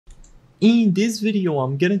In this video,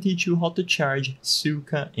 I'm gonna teach you how to charge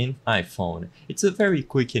Suica in iPhone. It's a very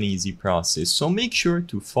quick and easy process, so make sure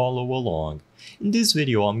to follow along. In this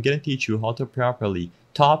video, I'm gonna teach you how to properly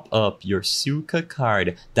top up your Suica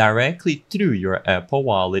card directly through your Apple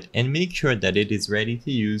Wallet and make sure that it is ready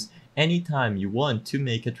to use anytime you want to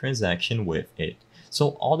make a transaction with it. So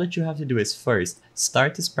all that you have to do is first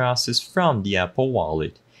start this process from the Apple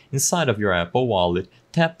Wallet. Inside of your Apple Wallet,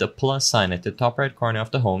 tap the plus sign at the top right corner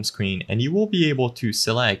of the home screen and you will be able to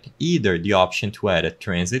select either the option to add a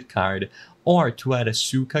transit card or to add a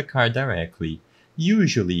Suica card directly.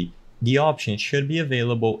 Usually, the option should be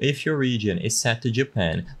available if your region is set to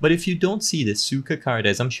Japan, but if you don't see the Suica card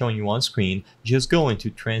as I'm showing you on screen, just go into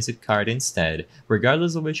transit card instead.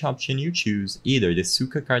 Regardless of which option you choose, either the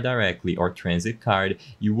Suica card directly or transit card,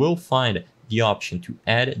 you will find the option to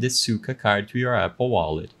add the Suica card to your Apple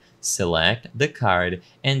Wallet. Select the card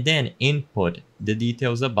and then input the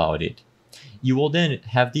details about it. You will then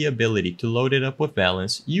have the ability to load it up with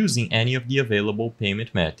balance using any of the available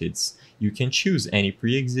payment methods. You can choose any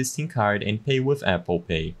pre-existing card and pay with Apple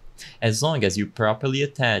Pay. As long as you properly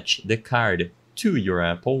attach the card to your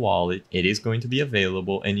Apple Wallet, it is going to be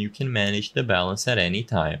available and you can manage the balance at any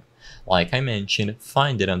time. Like I mentioned,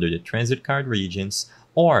 find it under the transit card regions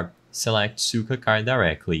or select Suica card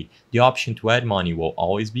directly. The option to add money will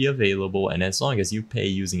always be available, and as long as you pay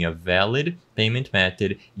using a valid payment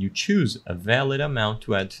method, you choose a valid amount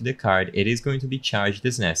to add to the card, it is going to be charged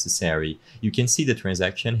as necessary. You can see the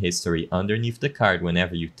transaction history underneath the card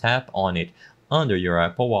whenever you tap on it under your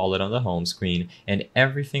Apple Wallet on the home screen, and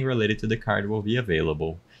everything related to the card will be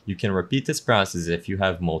available. You can repeat this process if you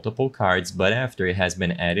have multiple cards, but after it has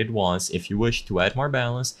been added once, if you wish to add more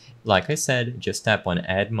balance, like I said, just tap on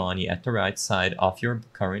add money at the right side of your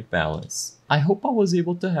current balance. I hope I was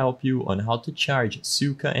able to help you on how to charge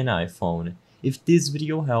Suica in iPhone. If this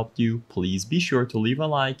video helped you, please be sure to leave a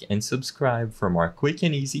like and subscribe for more quick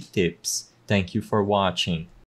and easy tips. Thank you for watching.